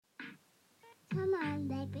Come on,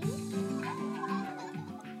 baby.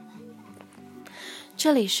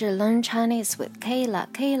 这里是 Learn Chinese with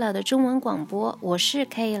Kayla 的中文广播，我是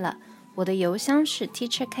Kayla， 我的邮箱是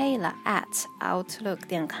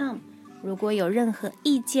teacherkayla@outlook.com。如果有任何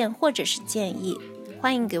意见或者是建议，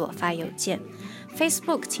欢迎给我发邮件。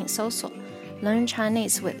Facebook 请搜索 Learn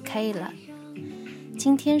Chinese with Kayla。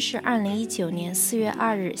今天是2019年4月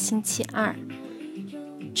2日，星期二。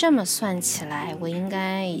这么算起来，我应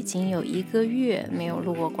该已经有1个月没有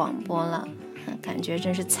录过广播了，感觉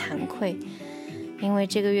真是惭愧。因为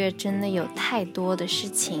这个月真的有太多的事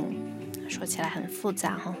情，说起来很复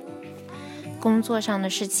杂哈，工作上的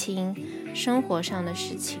事情、生活上的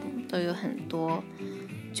事情都有很多。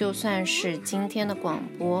就算是今天的广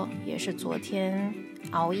播，也是昨天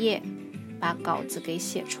熬夜把稿子给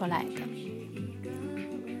写出来的。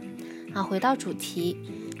回到主题，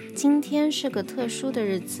今天是个特殊的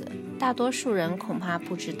日子，大多数人恐怕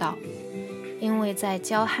不知道，因为在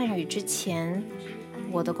教汉语之前，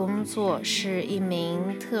我的工作是一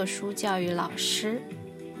名特殊教育老师，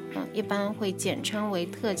一般会简称为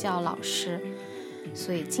特教老师。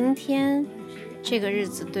所以今天这个日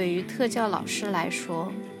子对于特教老师来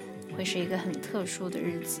说，会是一个很特殊的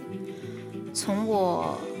日子。从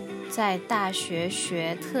我在大学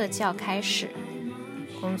学特教开始，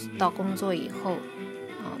到工作以后，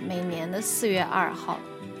每年的4月2号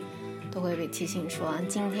都会被提醒说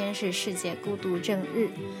今天是世界孤独症日，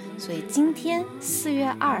所以今天4月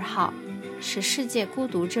2号是世界孤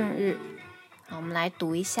独症日。我们来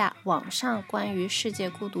读一下网上关于世界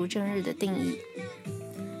孤独症日的定义。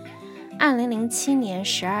2007年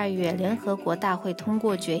12月，联合国大会通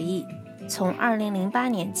过决议，从2008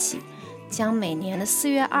年起，将每年的4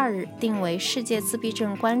月2日定为世界自闭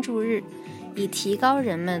症关注日，以提高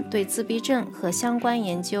人们对自闭症和相关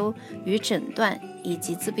研究与诊断以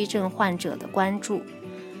及自闭症患者的关注。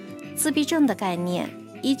自闭症的概念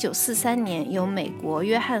，1943年由美国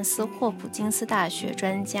约翰斯霍普金斯大学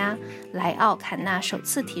专家莱奥坎纳首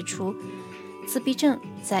次提出。自闭症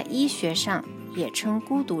在医学上也称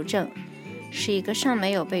孤独症，是一个尚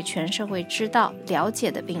没有被全社会知道了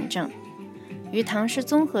解的病症。与唐氏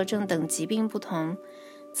综合症等疾病不同，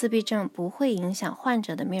自闭症不会影响患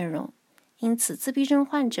者的面容，因此自闭症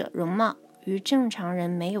患者容貌与正常人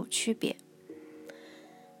没有区别。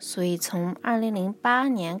所以从2008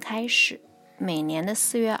年开始，每年的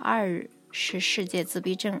4月2日是世界自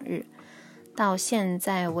闭症日，到现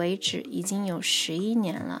在为止已经有11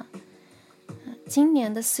年了。今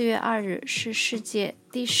年的4月2日是世界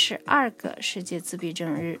第12个世界自闭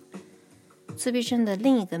症日。自闭症的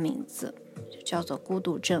另一个名字就叫做孤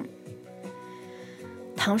独症。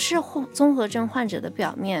唐氏综合症患者的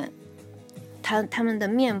表面，他们的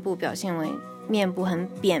面部表现为面部很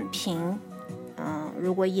扁平，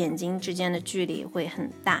如果眼睛之间的距离会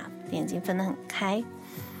很大，眼睛分得很开。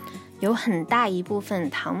有很大一部分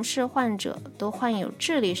唐氏患者都患有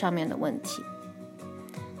智力上面的问题。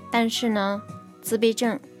但是呢，自闭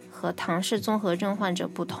症和唐氏综合症患者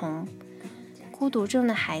不同，孤独症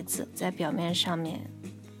的孩子在表面上面，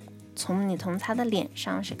从他的脸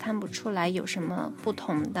上是看不出来有什么不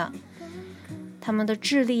同的。他们的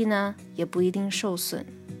智力呢也不一定受损，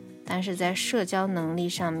但是在社交能力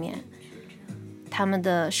上面，他们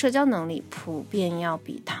的社交能力普遍要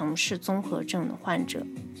比唐氏综合症的患者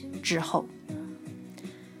滞后，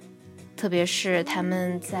特别是他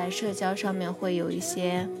们在社交上面会有一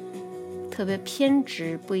些特别偏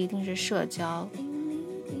执，不一定是社交，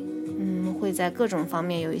会在各种方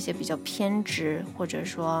面有一些比较偏执，或者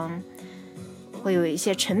说会有一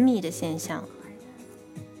些沉迷的现象。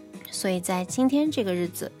所以在今天这个日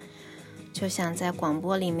子，就想在广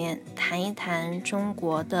播里面谈一谈中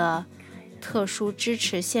国的特殊支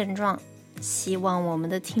持现状，希望我们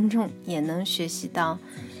的听众也能学习到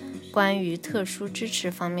关于特殊支持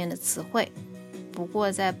方面的词汇。不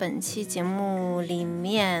过在本期节目里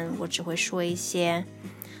面，我只会说一些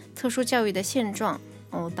特殊教育的现状，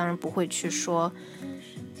当然不会去说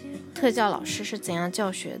特教老师是怎样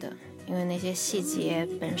教学的，因为那些细节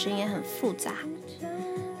本身也很复杂，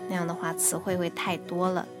那样的话词汇会太多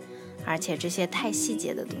了，而且这些太细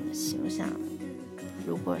节的东西，我想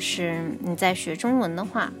如果是你在学中文的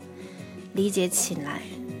话，理解起来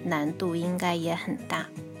难度应该也很大。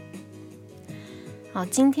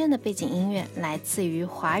今天的背景音乐来自于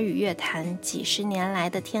华语乐坛几十年来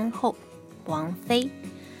的天后王菲。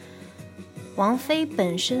王菲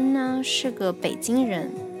本身呢是个北京人，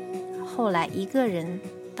后来一个人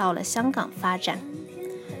到了香港发展，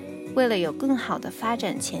为了有更好的发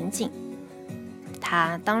展前景，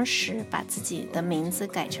她当时把自己的名字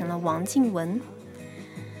改成了王靖雯。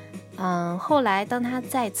后来当她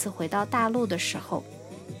再次回到大陆的时候，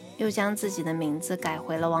又将自己的名字改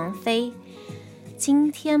回了王菲。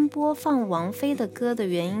今天播放王菲的歌的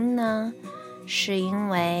原因呢，是因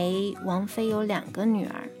为王菲有2个女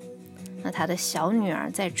儿，那她的小女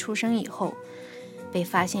儿在出生以后被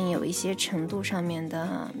发现有一些程度上面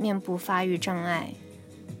的面部发育障碍，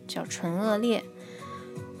叫唇腭裂。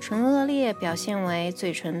唇腭裂表现为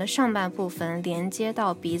嘴唇的上半部分连接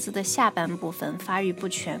到鼻子的下半部分发育不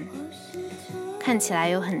全，看起来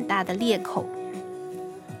有很大的裂口，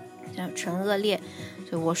叫唇腭裂。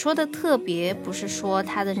所以我说的特别不是说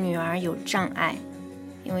他的女儿有障碍，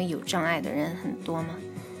因为有障碍的人很多嘛，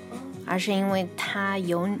而是因为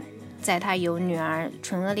在他有女儿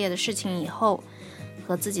唇腭裂的事情以后，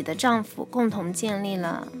和自己的丈夫共同建立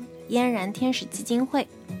了嫣然天使基金会，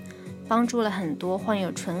帮助了很多患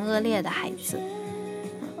有唇腭裂的孩子，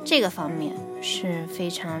这个方面是非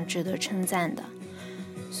常值得称赞的。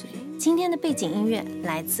所以今天的背景音乐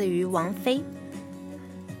来自于王菲。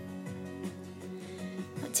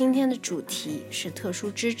今天的主题是特殊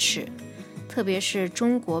支持，特别是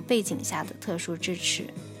中国背景下的特殊支持。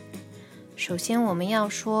首先我们要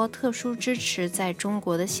说特殊支持在中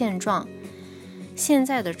国的现状。现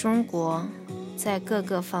在的中国在各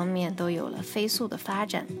个方面都有了飞速的发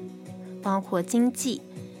展，包括经济、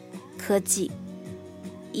科技、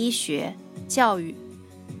医学、教育，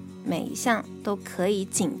每一项都可以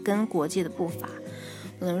紧跟国际的步伐。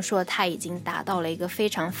不能说它已经达到了一个非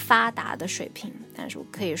常发达的水平，但是我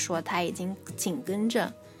可以说它已经紧跟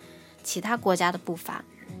着其他国家的步伐。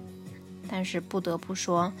但是不得不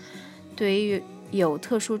说，对于有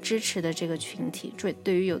特殊支持的这个群体，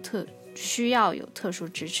对于需要有特殊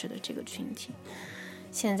支持的这个群体，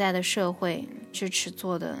现在的社会支持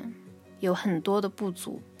做的有很多的不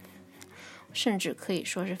足，甚至可以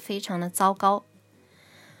说是非常的糟糕。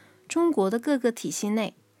中国的各个体系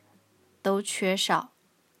内都缺少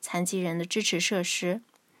残疾人的支持设施。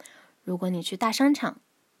如果你去大商场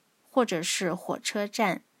或者是火车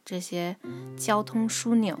站这些交通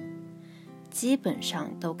枢纽，基本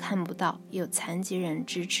上都看不到有残疾人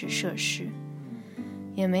支持设施，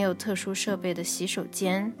也没有特殊设备的洗手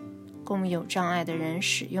间供有障碍的人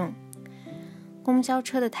使用。公交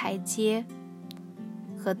车的台阶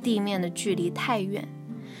和地面的距离太远，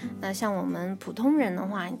那像我们普通人的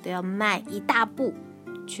话，你都要迈一大步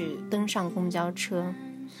去登上公交车。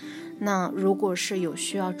那如果是有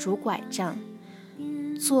需要拄拐杖、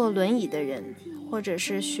坐轮椅的人，或者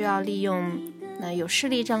是需要利用有视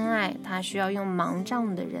力障碍，他需要用盲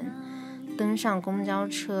杖的人登上公交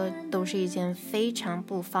车，都是一件非常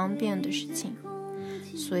不方便的事情。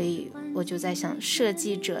所以我就在想，设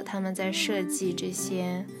计者他们在设计这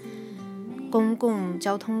些公共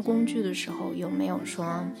交通工具的时候，有没有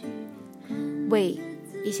说为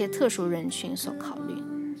一些特殊人群所考虑？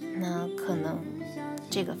那可能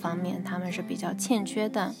这个方面他们是比较欠缺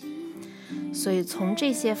的。所以从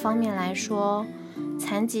这些方面来说，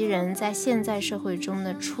残疾人在现在社会中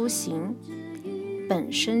的出行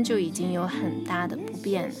本身就已经有很大的不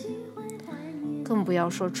便，更不要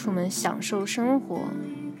说出门享受生活。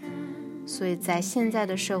所以在现在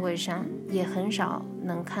的社会上也很少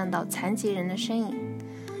能看到残疾人的身影，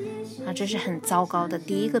这是很糟糕的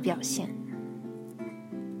第一个表现。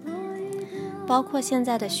包括现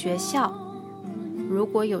在的学校，如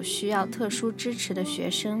果有需要特殊支持的学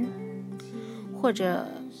生，或者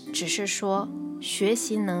只是说学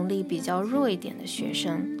习能力比较弱一点的学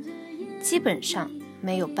生，基本上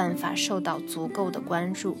没有办法受到足够的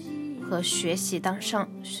关注和学习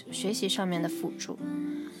上面的辅助，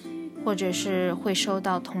或者是会受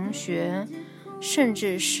到同学甚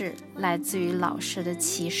至是来自于老师的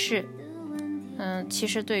歧视。其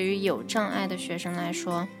实对于有障碍的学生来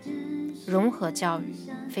说，融合教育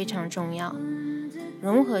非常重要。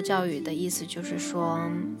融合教育的意思就是说，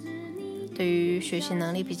对于学习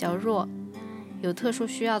能力比较弱、有特殊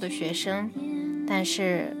需要的学生，但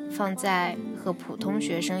是放在和普通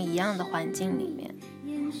学生一样的环境里面，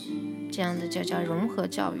这样的就叫融合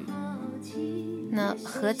教育。那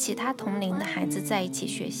和其他同龄的孩子在一起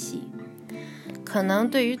学习，可能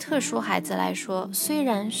对于特殊孩子来说，虽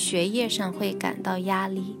然学业上会感到压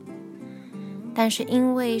力，但是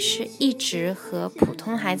因为是一直和普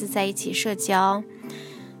通孩子在一起社交，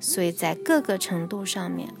所以在各个程度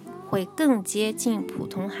上面会更接近普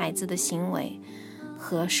通孩子的行为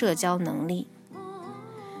和社交能力。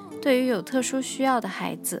对于有特殊需要的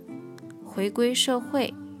孩子，回归社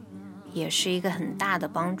会也是一个很大的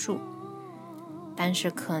帮助。但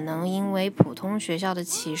是可能因为普通学校的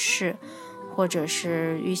歧视，或者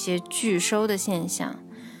是一些拒收的现象，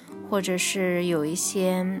或者是有一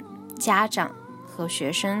些家长和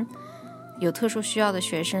学生，有特殊需要的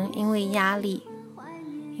学生因为压力，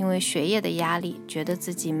因为学业的压力，觉得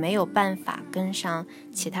自己没有办法跟上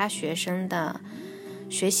其他学生的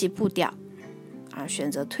学习步调，而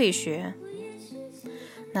选择退学。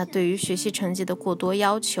那对于学习成绩的过多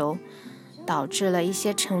要求，导致了一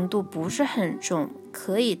些程度不是很重，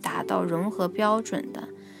可以达到融合标准的，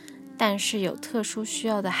但是有特殊需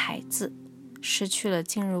要的孩子，失去了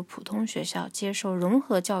进入普通学校接受融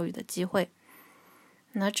合教育的机会。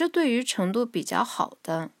那这对于程度比较好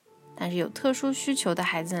的，但是有特殊需求的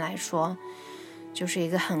孩子来说，就是一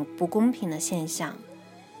个很不公平的现象。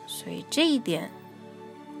所以这一点，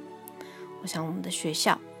我想我们的学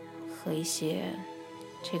校和一些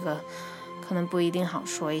这个可能不一定好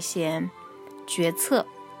说，一些决策，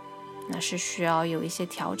那是需要有一些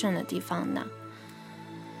调整的地方的。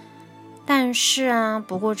但是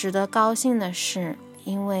不过值得高兴的是，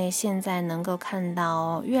因为现在能够看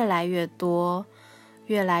到越来越多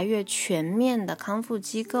越来越全面的康复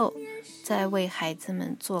机构在为孩子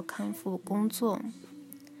们做康复工作。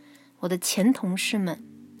我的前同事们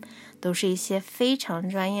都是一些非常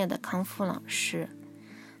专业的康复老师。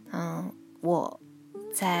我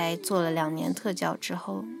在做了2年特教之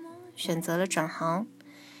后，选择了转行，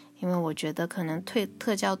因为我觉得可能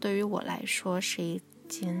特教对于我来说是一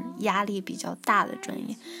件压力比较大的专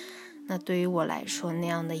业。那对于我来说，那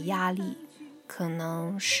样的压力可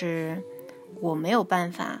能是我没有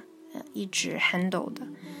办法一直 handle 的，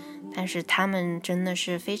但是他们真的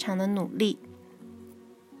是非常的努力。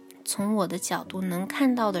从我的角度能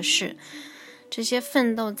看到的是，这些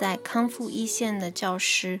奋斗在康复一线的教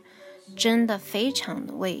师真的非常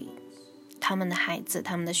的为他们的孩子、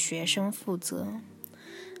他们的学生负责。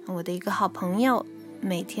我的一个好朋友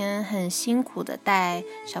每天很辛苦的带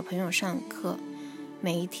小朋友上课，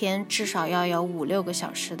每一天至少要有5-6个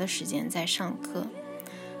小时的时间在上课。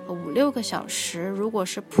5-6个小时如果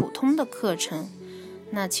是普通的课程，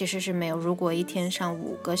那其实是没有，如果一天上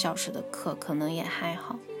5个小时的课可能也还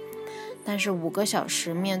好，但是5个小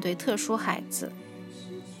时面对特殊孩子，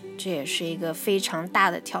这也是一个非常大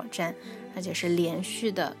的挑战，而且是连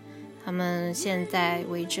续的。他们现在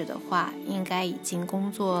为止的话，应该已经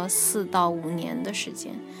工作4到5年的时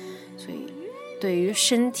间，所以对于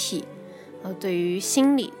身体对于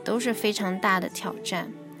心理都是非常大的挑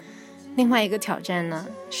战。另外一个挑战呢，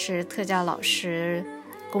是特教老师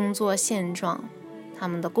工作现状，他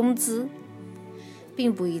们的工资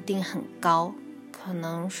并不一定很高，可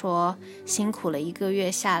能说辛苦了1个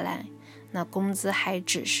月下来，那工资还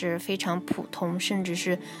只是非常普通，甚至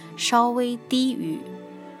是稍微低于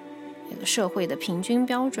社会的平均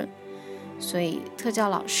标准。所以特教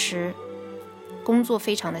老师工作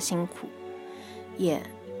非常的辛苦，也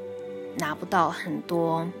拿不到很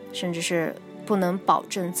多，甚至是不能保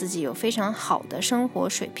证自己有非常好的生活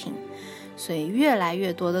水平。所以越来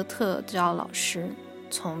越多的特教老师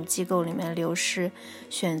从机构里面流失，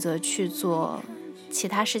选择去做其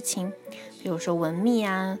他事情，比如说文秘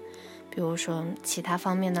啊，比如说其他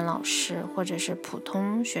方面的老师，或者是普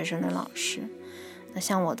通学生的老师。那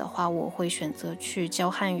像我的话，我会选择去教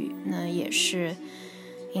汉语，那也是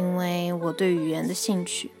因为我对语言的兴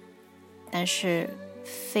趣。但是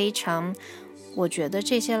我觉得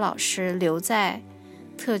这些老师留在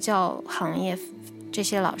特教行业，这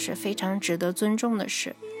些老师非常值得尊重的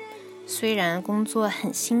是，虽然工作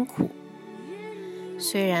很辛苦，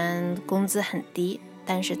虽然工资很低，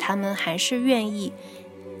但是他们还是愿意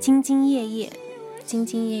兢兢业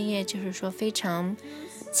业就是说非常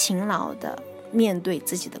勤劳的面对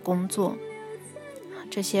自己的工作。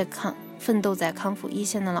这些奋斗在康复一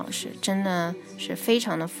线的老师真的是非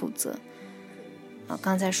常的负责。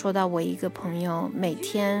刚才说到我一个朋友每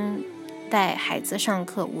天带孩子上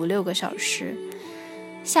课5-6个小时，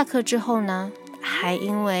下课之后呢，还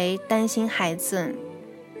因为担心孩子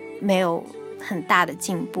没有很大的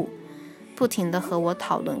进步，不停地和我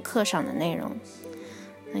讨论课上的内容。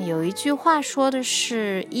有一句话说的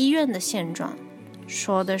是医院的现状，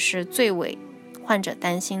说的是最为患者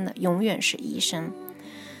担心的永远是医生。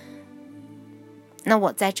那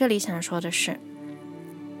我在这里想说的是，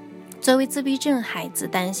作为自闭症孩子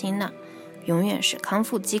担心的永远是康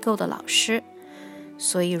复机构的老师。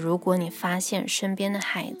所以如果你发现身边的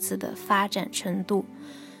孩子的发展程度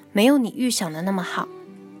没有你预想的那么好，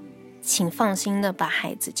请放心的把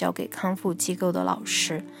孩子交给康复机构的老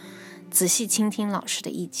师，仔细倾听老师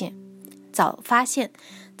的意见，早发现、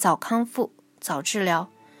早康复、早治疗，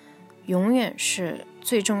永远是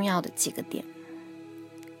最重要的几个点。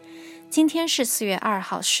今天是4月2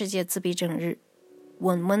号世界自闭症日，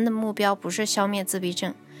我们的目标不是消灭自闭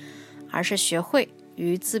症，而是学会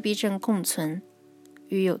与自闭症共存，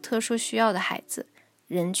与有特殊需要的孩子、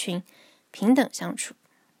人群平等相处，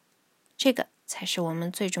这个才是我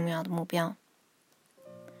们最重要的目标。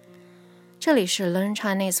这里是 Learn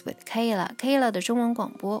Chinese with Kayla 的中文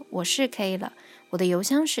广播，我是 Kayla， 我的邮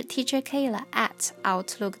箱是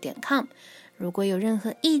teacherkayla@outlook.com。如果有任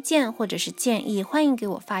何意见或者是建议，欢迎给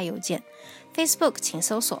我发邮件。Facebook 请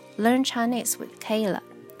搜索 Learn Chinese with Kayla。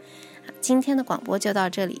今天的广播就到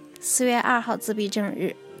这里，4月2号自闭症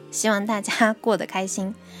日，希望大家过得开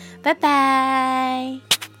心，拜拜。